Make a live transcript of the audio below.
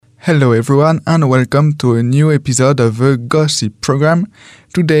Hello everyone and welcome to a new episode of the Gossip program.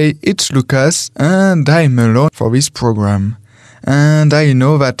 Today it's Lucas and I'm alone for this program. And I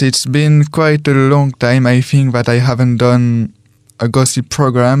know that it's been quite a long time, I think, that I haven't done a gossip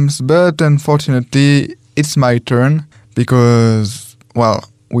programs, but unfortunately it's my turn because,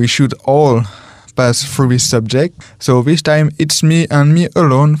 we should all pass through this subject. So this time it's me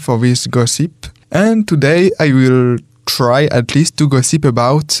alone for this gossip. And today I will try at least to gossip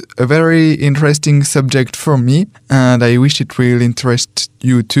about a very interesting subject for me, and I wish it will interest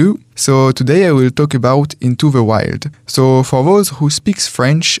you too. So today I will talk about Into the Wild. So for those who speaks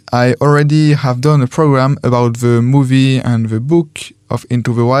French, I already have done a program about the movie and the book of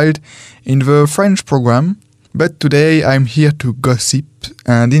Into the Wild in the French program. But today I'm here to gossip,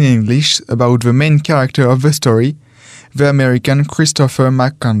 and in English, about the main character of the story, the American Christopher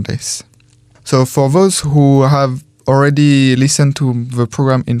McCandless. So for those who have already listened to the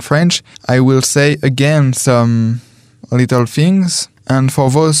program in French, I will say again some little things. And for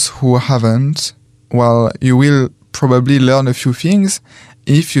those who haven't, you will probably learn a few things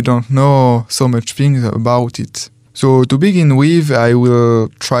if you don't know so much things about it. So to begin with, I will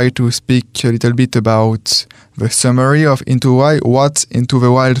try to speak a little bit about the summary of Into the Wild, what's Into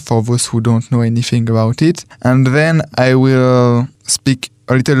the Wild for those who don't know anything about it. And then I will speak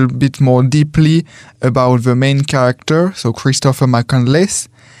a little bit more deeply about the main character, so Christopher McCandless,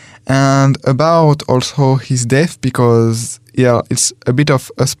 and about also his death, because it's a bit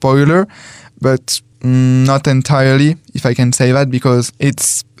of a spoiler, but not entirely, if I can say that, because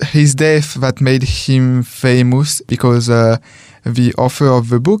it's his death that made him famous, because the author of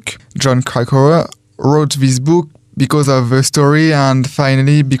the book, Jon Krakauer, wrote this book because of the story and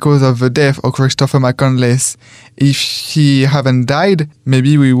finally because of the death of Christopher McCandless. If he hadn't died,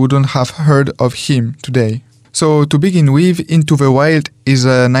 maybe we wouldn't have heard of him today. So to begin with, Into the Wild is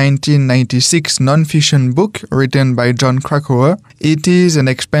a 1996 non-fiction book written by Jon Krakauer. It is an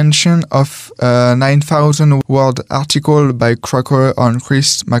expansion of a 9,000-word article by Krakauer on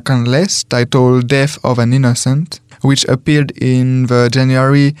Chris McCandless titled Death of an Innocent, which appeared in the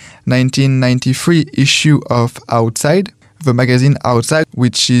January 1993 issue of Outside, the magazine Outside,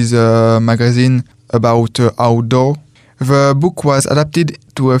 which is a magazine about outdoor. The book was adapted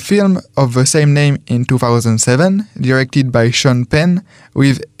to a film of the same name in 2007, directed by Sean Penn,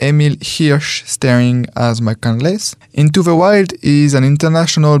 with Emile Hirsch starring as McCandless. Into the Wild is an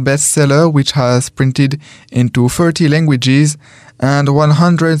international bestseller which has printed into 30 languages and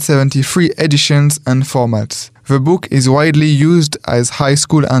 173 editions and formats. The book is widely used as high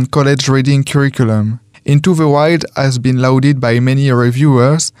school and college reading curriculum. Into the Wild has been lauded by many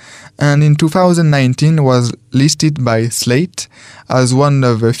reviewers, and in 2019 was listed by Slate as one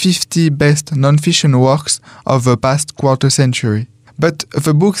of the 50 best non-fiction works of the past quarter century. But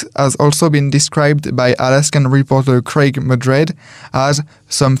the book has also been described by Alaskan reporter Craig Mudred as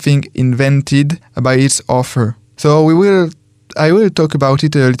something invented by its author. So I will talk about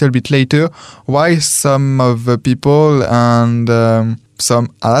it a little bit later, why some of the people and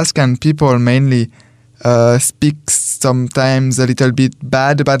some Alaskan people mainly speak sometimes a little bit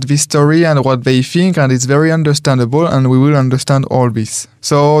bad about this story and what they think, and it's very understandable, and we will understand all this.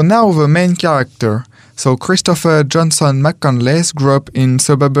 So now the main character. So Christopher Johnson McCandless grew up in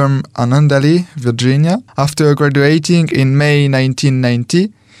suburban Annandale, Virginia. After graduating in May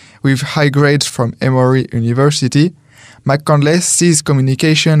 1990 with high grades from Emory University, McCandless ceased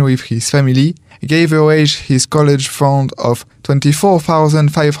communication with his family, gave away his college fund of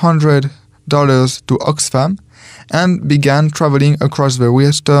 $24,500 to Oxfam, and began traveling across the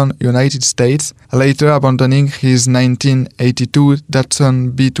western United States, later abandoning his 1982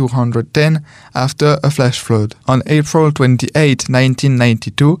 Datsun B210 after a flash flood. On April 28,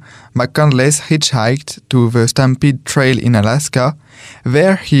 1992, McCandless hitchhiked to the Stampede Trail in Alaska.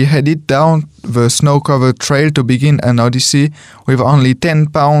 There he headed down the snow-covered trail to begin an odyssey with only 10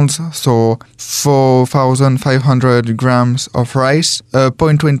 pounds, so 4,500 grams of rice, a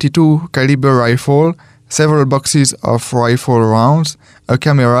 .22 caliber rifle, several boxes of rifle rounds, a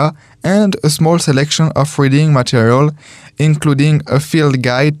camera, and a small selection of reading material, including a field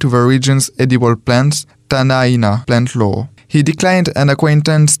guide to the region's edible plants, Tanaina plant lore. He declined an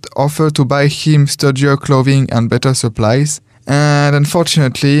acquaintance's offer to buy him sturdier clothing and better supplies, and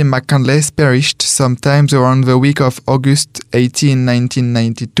unfortunately, McCandless perished sometimes around the week of August 18,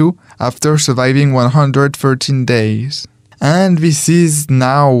 1992, after surviving 113 days. And this is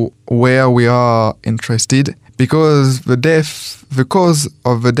now where we are interested, because the cause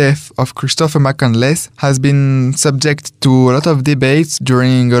of the death of Christopher McCandless has been subject to a lot of debates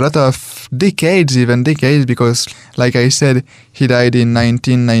during a lot of decades, because, like I said, he died in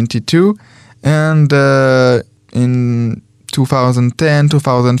 1992, and in 2010,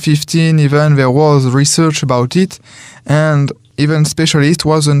 2015, even there was research about it, and even specialists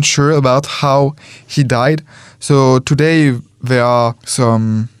wasn't sure about how he died. So today there are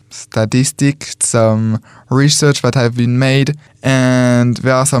some statistics, some research that have been made, and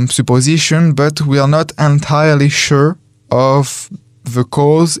there are some suppositions, but we are not entirely sure of the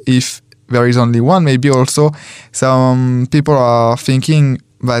cause. If there is only one, maybe also some people are thinking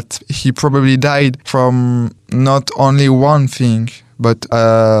that he probably died from not only one thing, but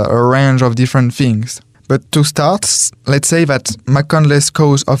a range of different things. But to start, let's say that McCandless'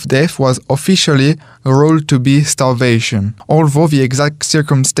 cause of death was officially ruled to be starvation, although the exact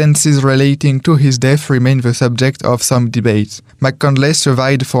circumstances relating to his death remain the subject of some debate. McCandless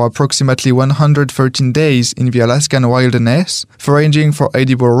survived for approximately 113 days in the Alaskan wilderness, foraging for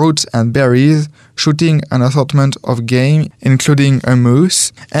edible roots and berries, shooting an assortment of game, including a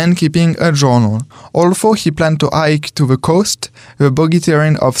moose, and keeping a journal. Although he planned to hike to the coast, the boggy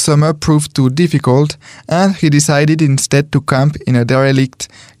terrain of summer proved too difficult, and he decided instead to camp in a derelict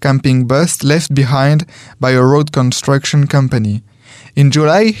camping bus left behind by a road construction company. In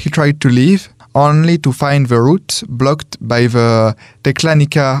July, he tried to leave, only to find the route blocked by the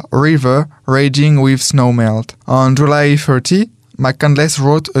Teclanica River raging with snowmelt. On July 30, McCandless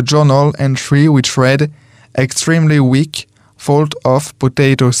wrote a journal entry which read, "Extremely weak, fault of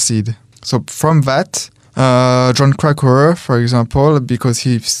potato seed." So from that, Jon Krakauer, for example, because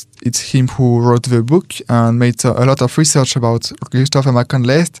it's him who wrote the book and made a lot of research about Christopher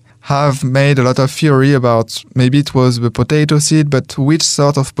McCandless, have made a lot of theory about maybe it was the potato seed, but which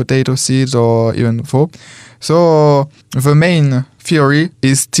sort of potato seeds or even so. So the main theory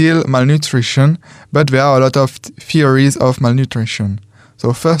is still malnutrition, but there are a lot of theories of malnutrition.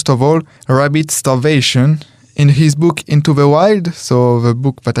 So first of all, rabbit starvation. In his book Into the Wild, so the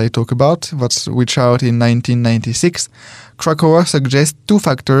book that I talk about, which out in 1996, Krakauer suggests two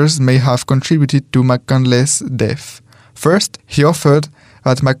factors may have contributed to McCandless' death. First, he offered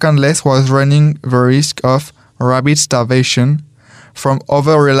that McCandless was running the risk of rabbit starvation from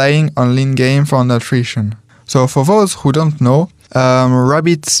over-relying on lean game for nutrition. So for those who don't know,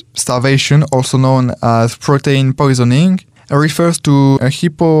 rabbit starvation, also known as protein poisoning, refers to a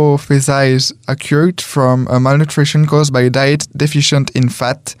hypothesis occurred from a malnutrition caused by a diet deficient in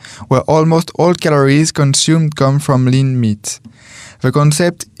fat, where almost all calories consumed come from lean meat. The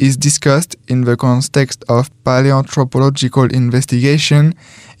concept is discussed in the context of paleoanthropological investigation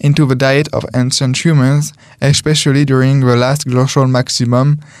into the diet of ancient humans, especially during the last glacial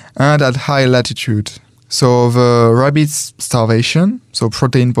maximum and at high latitude. So the rabbit starvation, so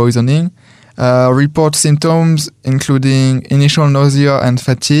protein poisoning, report symptoms including initial nausea and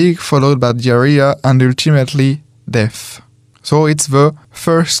fatigue, followed by diarrhea and ultimately death. So it's the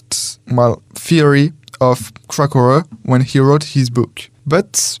first, theory of Krakauer when he wrote his book.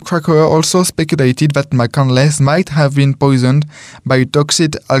 But Krakauer also speculated that McCandless might have been poisoned by a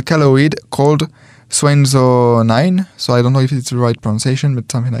toxic alkaloid called swanzonine, so I don't know if it's the right pronunciation,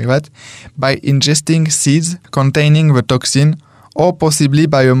 but something like that, by ingesting seeds containing the toxin, or possibly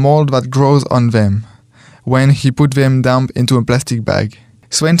by a mold that grows on them, when he put them down into a plastic bag.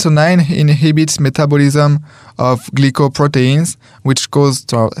 Swanzonine inhibits metabolism of glycoproteins, which cause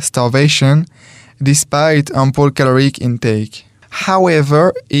starvation, despite ample caloric intake.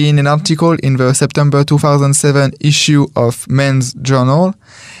 However, in an article in the September 2007 issue of Men's Journal,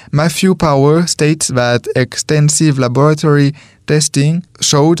 Matthew Power states that extensive laboratory testing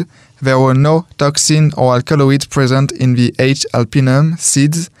showed there were no toxin or alkaloids present in the H. alpinum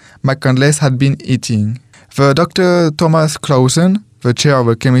seeds McCandless had been eating. The Dr. Thomas Clausen, the chair of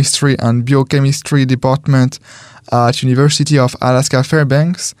the chemistry and biochemistry department at University of Alaska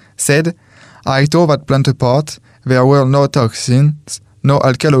Fairbanks, said, "I tore that plant apart. There were no toxins, no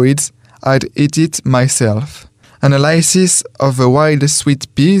alkaloids. I'd eat it myself." Analysis of the wild sweet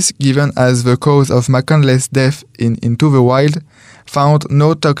peas given as the cause of McCandless' death in Into the Wild found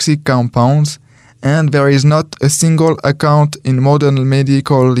no toxic compounds, and there is not a single account in modern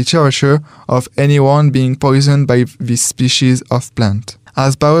medical literature of anyone being poisoned by this species of plant.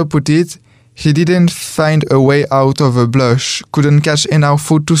 As Bauer put it, he didn't find a way out of a blush, couldn't catch enough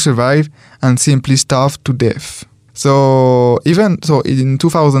food to survive, and simply starved to death. So in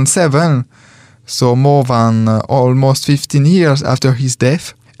 2007, so more than almost 15 years after his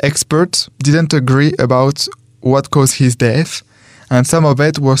death, experts didn't agree about what caused his death, and some of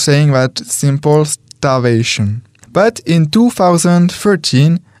it were saying that simple starvation. But in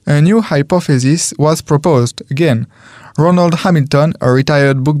 2013, a new hypothesis was proposed again. Ronald Hamilton, a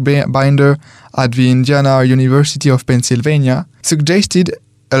retired bookbinder at the Indiana University of Pennsylvania, suggested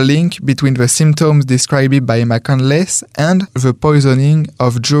a link between the symptoms described by McCandless and the poisoning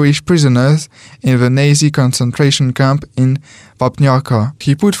of Jewish prisoners in the Nazi concentration camp in Vapnjarka.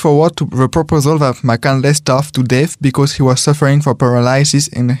 He put forward the proposal that McCandless starved to death because he was suffering from paralysis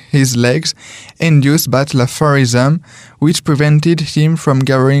in his legs induced by letharism, which prevented him from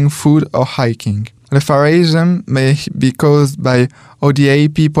gathering food or hiking. Letharism may be caused by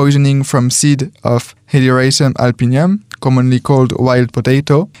ODAP poisoning from seed of Helichrysum alpinum, commonly called wild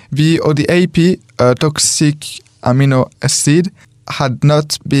potato. The ODAP, a toxic amino acid, had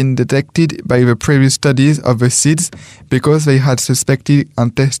not been detected by the previous studies of the seeds because they had suspected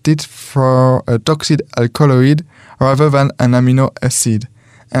and tested for a toxic alkaloid rather than an amino acid.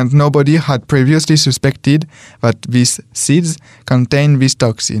 And nobody had previously suspected that these seeds contain this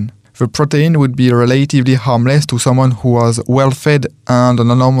toxin. The protein would be relatively harmless to someone who was well-fed and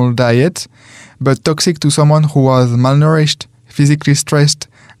on a normal diet, but toxic to someone who was malnourished, physically stressed,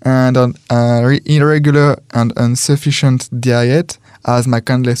 and on an irregular and insufficient diet, as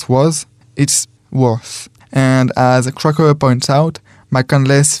McCandless was. It's worse. And as Krakauer points out,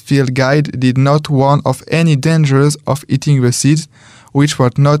 McCandless' field guide did not warn of any dangers of eating the seeds, which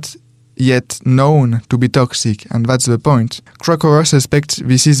were not yet known to be toxic, and that's the point. Krakauer suspects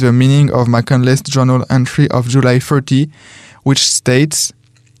this is the meaning of McCandless' journal entry of July 30, which states,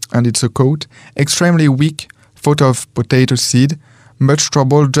 and it's a quote, "Extremely weak, thought of potato seed, much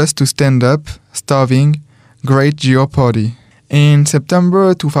trouble just to stand up, starving, great jeopardy." In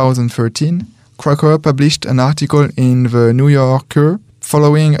September 2013, Krakauer published an article in the New Yorker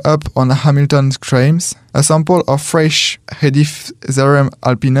following up on Hamilton's claims. A sample of fresh Helichrysum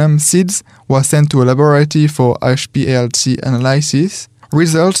alpinum seeds was sent to a laboratory for HPLC analysis.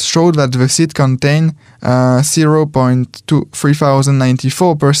 Results showed that the seed contained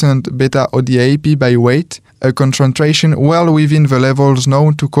 0.3094% beta-ODAP by weight, a concentration well within the levels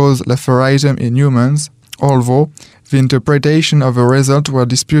known to cause letharism in humans, although the interpretation of the result were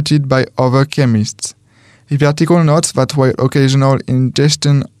disputed by other chemists. The article notes that while occasional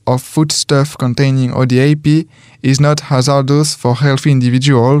ingestion of foodstuff containing ODAP is not hazardous for healthy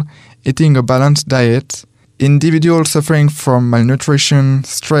individuals eating a balanced diet, individuals suffering from malnutrition,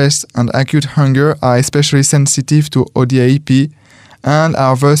 stress, and acute hunger are especially sensitive to ODAP and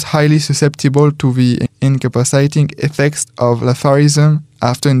are thus highly susceptible to the incapacitating effects of letharism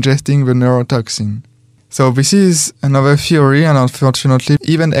after ingesting the neurotoxin. So this is another theory, and unfortunately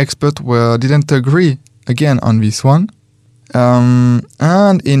even experts didn't agree again on this one.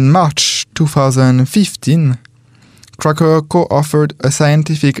 And in March 2015, Krakauer co-authored a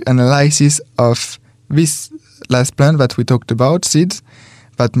scientific analysis of this last plant that we talked about, seeds,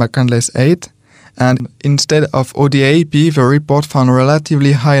 that McCandless ate. And instead of ODAP, the report found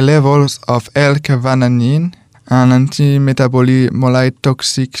relatively high levels of L-cavananin, an anti-metabolite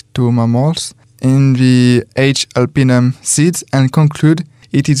toxic to mammals, in the H. alpinum seeds, and conclude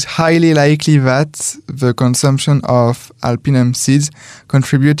it is highly likely that the consumption of alpinum seeds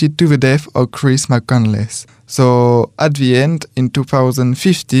contributed to the death of Chris McCandless. So at the end, in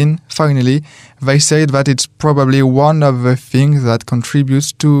 2015, finally, they said that it's probably one of the things that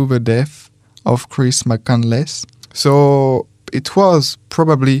contributes to the death of Chris McCandless. So it was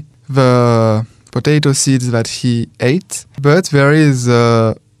probably the potato seeds that he ate, but there is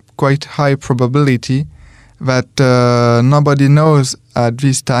a quite high probability that nobody knows at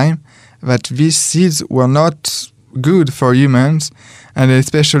this time that these seeds were not good for humans, and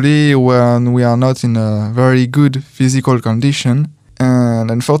especially when we are not in a very good physical condition. And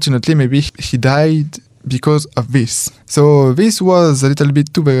unfortunately, maybe he died because of this. So this was a little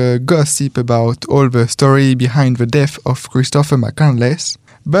bit to the gossip about all the story behind the death of Christopher McCandless.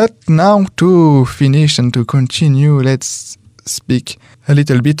 But now to finish and to continue, let's speak a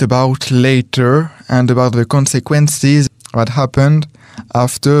little bit about later and about the consequences that happened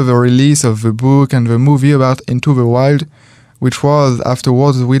after the release of the book and the movie about Into the Wild, which was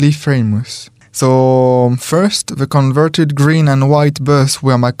afterwards really famous. So first, the converted green and white bus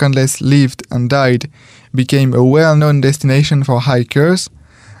where McCandless lived and died became a well-known destination for hikers,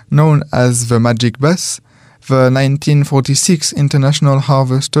 known as the Magic Bus. The 1946 International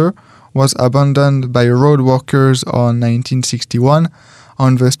Harvester was abandoned by road workers on 1961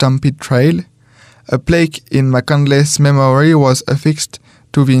 on the Stampede Trail. A plaque in McCandless' memory was affixed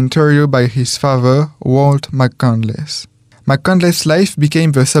to the interior by his father, Walt McCandless. McCandless' life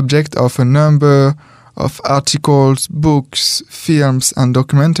became the subject of a number of articles, books, films, and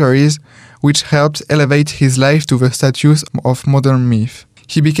documentaries, which helped elevate his life to the status of modern myth.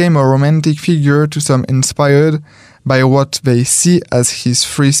 He became a romantic figure to some, inspired by what they see as his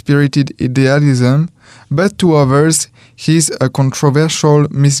free-spirited idealism, but to others, he's a controversial,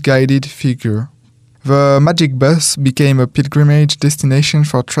 misguided figure. The Magic Bus became a pilgrimage destination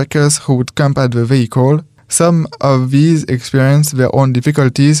for trekkers who would camp at the vehicle. Some of these experienced their own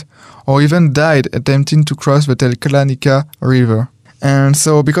difficulties or even died attempting to cross the Telklanika River. And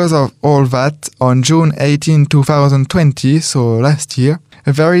so because of all that, on June 18, 2020, so last year,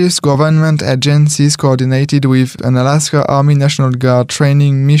 various government agencies coordinated with an Alaska Army National Guard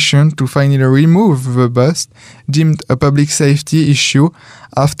training mission to finally remove the bus, deemed a public safety issue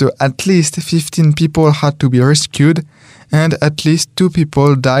after at least 15 people had to be rescued and at least 2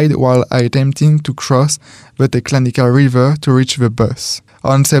 people died while attempting to cross the Telklanika River to reach the bus.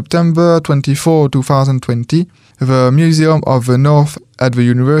 On September 24, 2020, the Museum of the North at the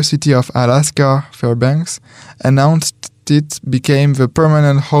University of Alaska, Fairbanks, announced it became the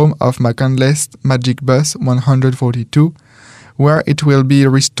permanent home of McCandless Magic Bus 142, where it will be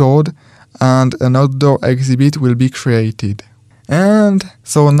restored and an outdoor exhibit will be created. And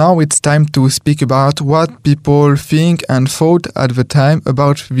so now it's time to speak about what people think and thought at the time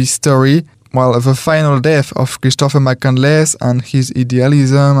about this story, the final death of Christopher McCandless and his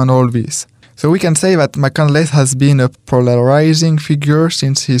idealism and all this. So we can say that McCandless has been a polarizing figure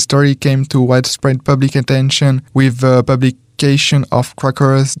since his story came to widespread public attention with the publication of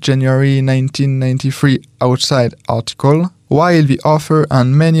Cracker's January 1993 Outside article. While the author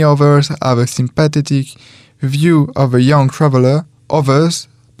and many others have a sympathetic view of a young traveler, others,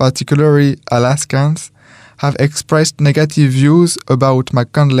 particularly Alaskans, have expressed negative views about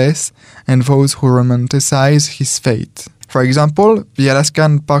McCandless and those who romanticize his fate. For example, the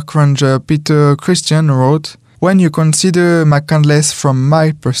Alaskan park ranger Peter Christian wrote, "When you consider McCandless from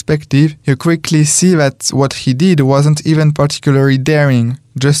my perspective, you quickly see that what he did wasn't even particularly daring,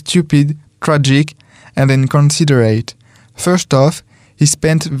 just stupid, tragic, and inconsiderate. First off, he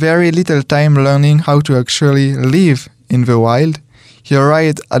spent very little time learning how to actually live in the wild. He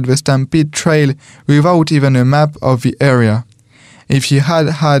arrived at the Stampede Trail without even a map of the area. If he had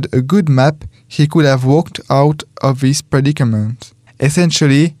had a good map, he could have walked out of this predicament.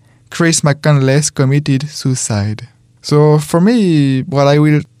 Essentially, Chris McCandless committed suicide." So for me, I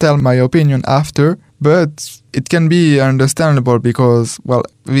will tell my opinion after, but it can be understandable because,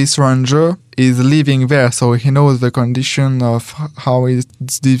 this ranger is living there, so he knows the condition of how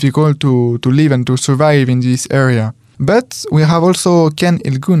it's difficult to live and to survive in this area. But we have also Ken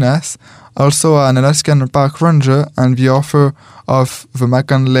Ilgunas, also an Alaskan park ranger and the author of the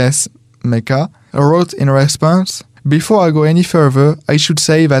McCandless Mecca, wrote in response, "Before I go any further, I should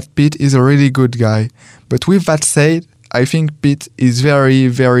say that Pete is a really good guy. But with that said, I think Pete is very,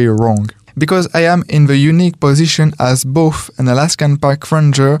 very wrong. Because I am in the unique position as both an Alaskan park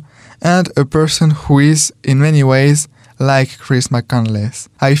ranger and a person who is, in many ways, like Chris McCandless.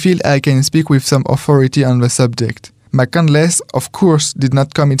 I feel I can speak with some authority on the subject. McCandless, of course, did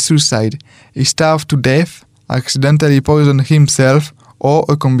not commit suicide. He starved to death, accidentally poisoned himself, or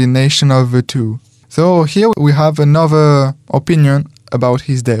a combination of the two." So here we have another opinion about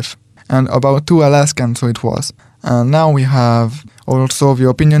his death, and about 2 Alaskans, so it was. And now we have also the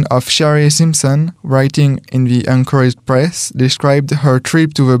opinion of Sherry Simpson, writing in the Anchorage Press, described her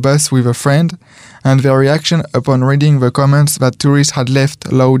trip to the bus with a friend, and their reaction upon reading the comments that tourists had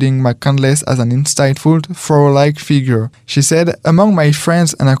left lauding McCandless as an insightful, Thoreau-like figure. She said, "Among my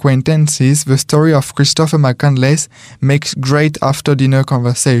friends and acquaintances, the story of Christopher McCandless makes great after-dinner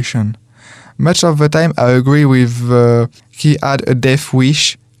conversation. Much of the time I agree with he had a death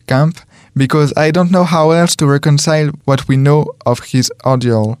wish camp, because I don't know how else to reconcile what we know of his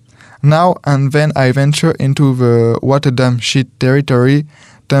ordeal. Now and then I venture into the what a dumb shit territory,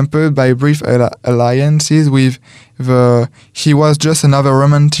 tempered by brief alliances with the he was just another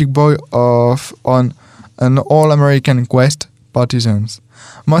romantic boy on an all-American quest partisans.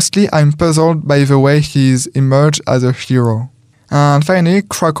 Mostly I'm puzzled by the way he's emerged as a hero." And finally,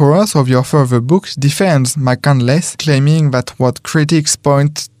 Krakauer, so the author of the book, defends McCandless, claiming that what critics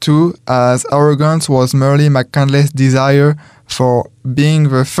point to as arrogance was merely McCandless' desire for being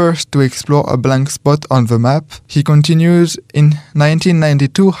the first to explore a blank spot on the map. He continues, "In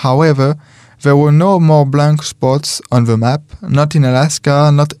 1992, however, there were no more blank spots on the map, not in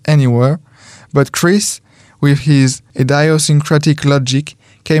Alaska, not anywhere. But Chris, with his idiosyncratic logic,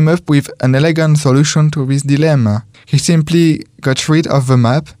 came up with an elegant solution to this dilemma. He simply got rid of the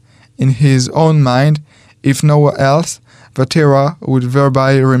map. In his own mind, if nowhere else, the Terra would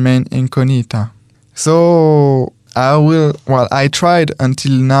thereby remain incognita." So I tried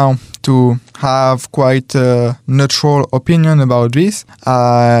until now to have quite a neutral opinion about this.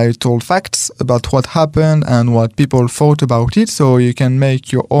 I told facts about what happened and what people thought about it, so you can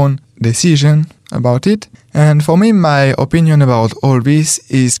make your own decision about it. And for me, my opinion about all this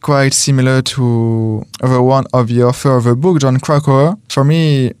is quite similar to the one of the author of the book, Jon Krakauer. For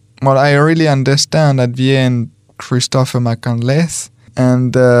me, I really understand at the end Christopher McCandless,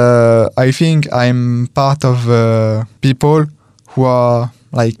 and I think I'm part of people who are,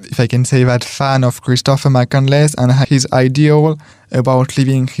 like, if I can say that, fan of Christopher McCandless and his ideal about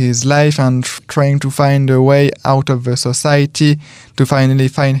living his life and trying to find a way out of the society, to finally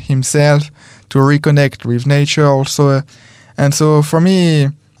find himself, to reconnect with nature also. And so for me,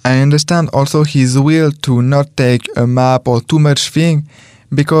 I understand also his will to not take a map or too much thing,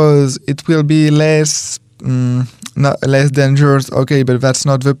 because it will be less dangerous, okay, but that's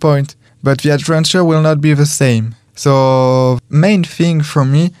not the point. But the adventure will not be the same. So main thing for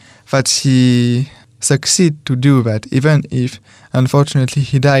me that he succeed to do that, even if unfortunately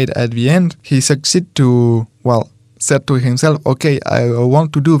he died at the end, he succeed to, said to himself, okay, I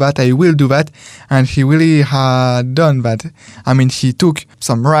want to do that, I will do that, and he really had done that. I mean, he took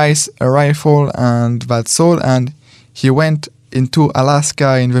some rice, a rifle, and that's all, and he went into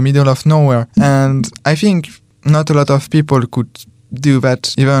Alaska in the middle of nowhere. And I think not a lot of people could do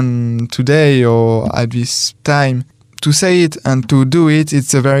that even today or at this time. To say it and to do it,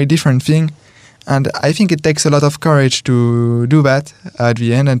 it's a very different thing. And I think it takes a lot of courage to do that at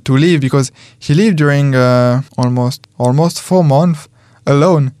the end and to live, because he lived during almost 4 months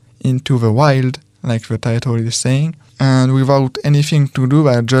alone into the wild, like the title is saying, and without anything to do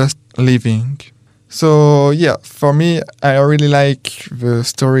but just living. So yeah, for me, I really like the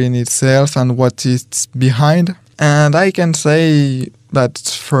story in itself and what it's behind. And I can say that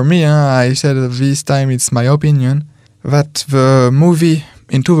for me, I said this time it's my opinion, that the movie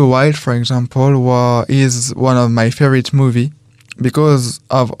Into the Wild, for example, is one of my favorite movie because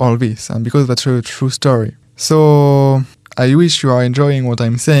of all this and because that's a true story. So I wish you are enjoying what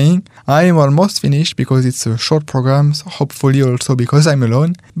I'm saying. I am almost finished because it's a short program, so hopefully also because I'm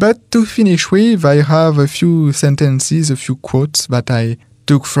alone. But to finish with, I have a few sentences, a few quotes that I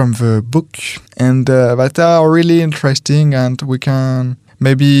took from the book and that are really interesting, and we can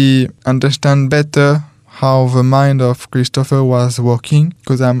maybe understand better how the mind of Christopher was working,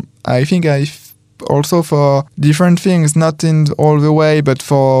 because I think also for different things, not in all the way, but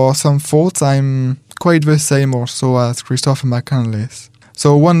for some thoughts, I'm quite the same also as Christopher McCandless.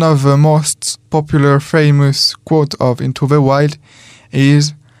 So one of the most popular famous quote of Into the Wild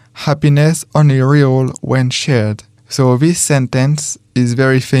is, "Happiness only real when shared." So this sentence is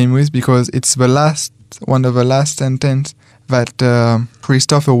very famous because it's one of the last sentence that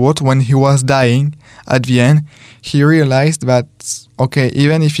Christopher wrote when he was dying. At the end, he realized that, okay,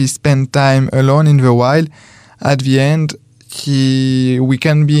 even if he spent time alone in the wild, at the end, we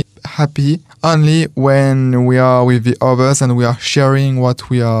can be happy only when we are with the others and we are sharing what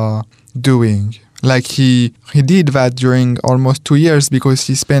we are doing. Like he did that during almost 2 years, because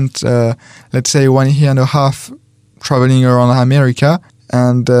he spent, let's say, 1.5 years traveling around America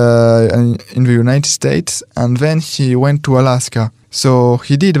and in the United States, and then he went to Alaska. So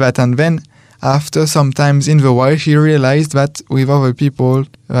he did that, and then after sometimes in the wild, he realized that with other people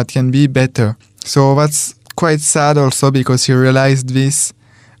that can be better. So that's quite sad also, because he realized this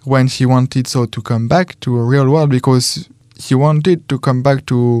when he wanted to come back to a real world, because he wanted to come back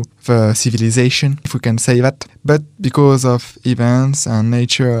to the civilization, if we can say that. But because of events and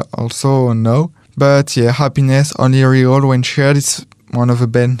nature also, no. But yeah, happiness only real when shared is one of the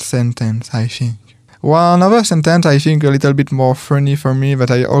best sentences, I think. One other sentence I think a little bit more funny for me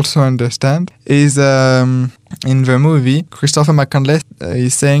that I also understand is in the movie, Christopher McCandless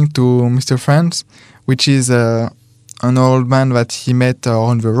is saying to Mr. Franz, which is an old man that he met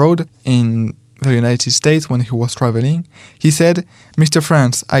on the road in the United States when he was traveling. He said, "Mr.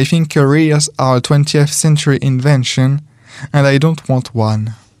 Franz, I think careers are a 20th century invention and I don't want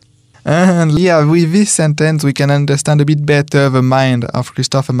one." And yeah, with this sentence we can understand a bit better the mind of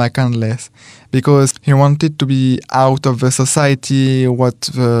Christopher McCandless, because he wanted to be out of the society, what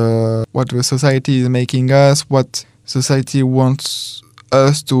the society is making us, what society wants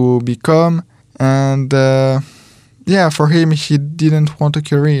us to become, and for him he didn't want a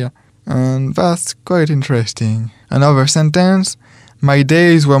career, and that's quite interesting. Another sentence: "My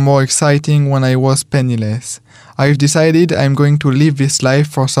days were more exciting when I was penniless. I've decided I'm going to live this life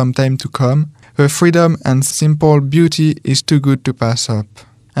for some time to come. The freedom and simple beauty is too good to pass up."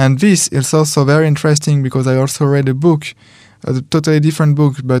 And this is also very interesting, because I also read a book a totally different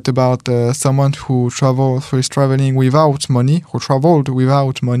book, but about someone who is traveling without money, who traveled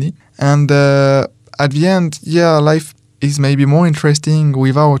without money. And at the end, life is maybe more interesting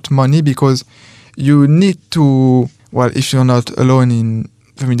without money, because you need to, if you're not alone in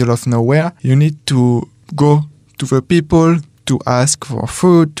the middle of nowhere, you need to go to the people to ask for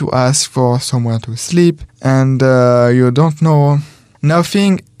food, to ask for somewhere to sleep, and you don't know.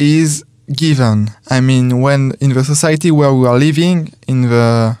 Nothing is given. I mean, when in the society where we are living, in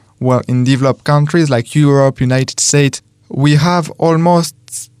developed countries like Europe, United States, we have almost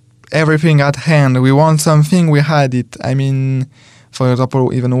everything at hand. We want something, we had it. I mean, for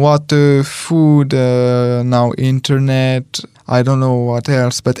example, even water, food, now internet, I don't know what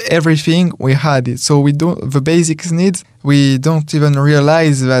else, but everything, we had it. So the basic needs, we don't even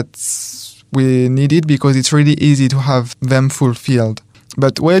realize that we need it, because it's really easy to have them fulfilled.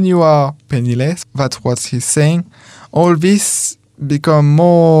 But when you are penniless, that's what he's saying, all this become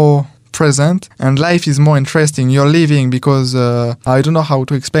more present and life is more interesting. You're living because, I don't know how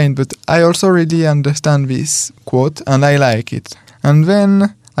to explain, but I also really understand this quote and I like it. And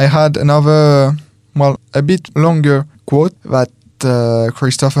then I had another, a bit longer quote that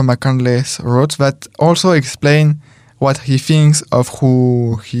Christopher McCandless wrote that also explain what he thinks of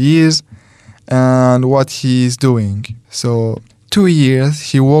who he is and what he is doing. So, 2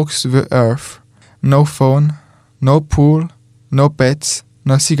 years he walks the earth. No phone, no pool, no pets,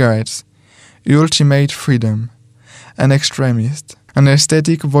 no cigarettes. Ultimate freedom. An extremist. An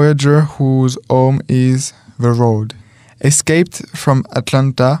aesthetic voyager whose home is the road. Escaped from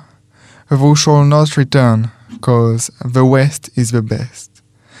Atlanta, who shall not return, 'cause the West is the best.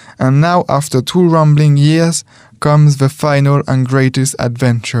 And now, after 2 rambling years, comes the final and greatest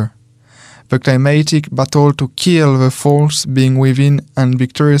adventure. The climatic battle to kill the false being within and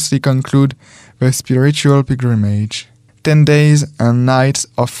victoriously conclude the spiritual pilgrimage. 10 days and nights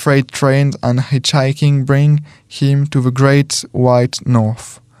of freight trains and hitchhiking bring him to the great white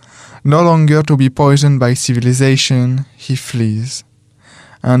north. No longer to be poisoned by civilization, he flees,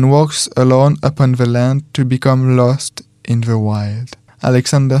 and walks alone upon the land to become lost in the wild.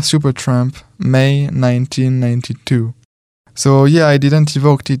 Alexander Supertramp, May 1992. So I didn't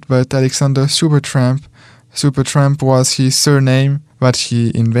evoke it, but Alexander Supertramp was his surname that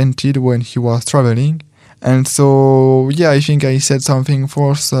he invented when he was traveling. And so, I think I said something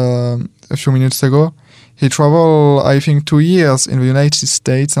false a few minutes ago. He traveled, I think, 2 years in the United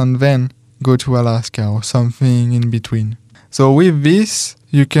States and then go to Alaska or something in between. So with this,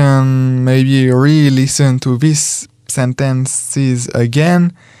 you can maybe re-listen to these sentences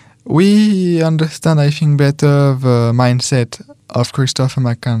again. We understand, I think, better the mindset of Christopher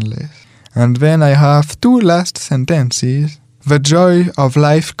McCandless. And then I have 2 last sentences. The joy of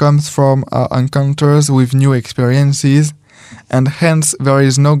life comes from our encounters with new experiences, and hence there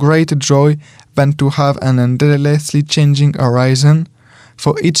is no greater joy than to have an endlessly changing horizon,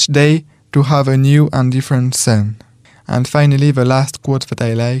 for each day to have a new and different sun. And finally, the last quote that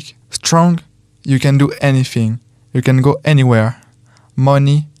I like. Strong, you can do anything. You can go anywhere.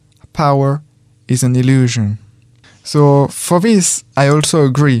 Money, power is an illusion. So for this, I also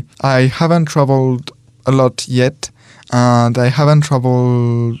agree. I haven't traveled a lot yet, and I haven't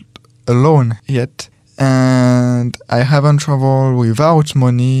traveled alone yet, and I haven't traveled without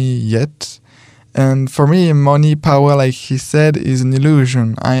money yet. And for me, money, power, like he said, is an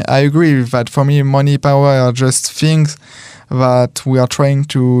illusion. I agree with that. For me, money, power are just things that we are trying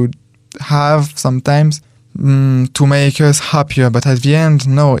to have sometimes to make us happier. But at the end,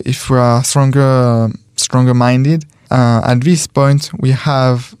 no, if we are stronger minded, at this point, we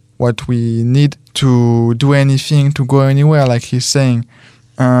have what we need to do anything, to go anywhere, like he's saying,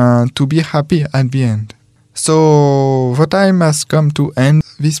 to be happy at the end. So the time has come to end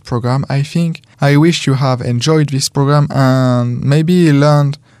this program, I think. I wish you have enjoyed this program and maybe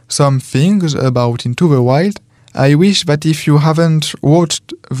learned some things about Into the Wild. I wish that if you haven't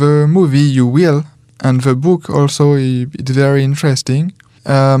watched the movie, you will, and the book also, it's very interesting.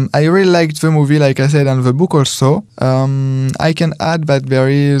 I really liked the movie, like I said, and the book also. I can add that there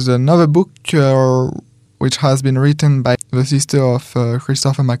is another book which has been written by the sister of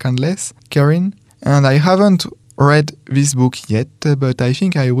Christopher McCandless, Karen. And I haven't read this book yet, but I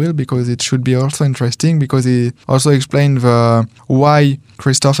think I will, because it should be also interesting, because it also explains why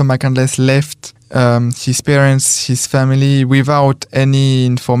Christopher McCandless left his parents, his family, without any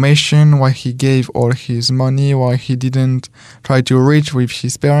information, why he gave all his money, why he didn't try to reach with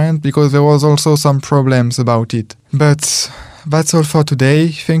his parents, because there was also some problems about it. But that's all for today.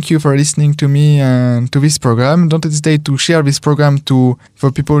 Thank you for listening to me and to this program. Don't hesitate to share this program to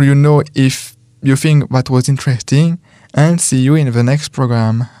for people you know if you think that was interesting. and see you in the next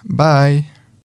program. Bye!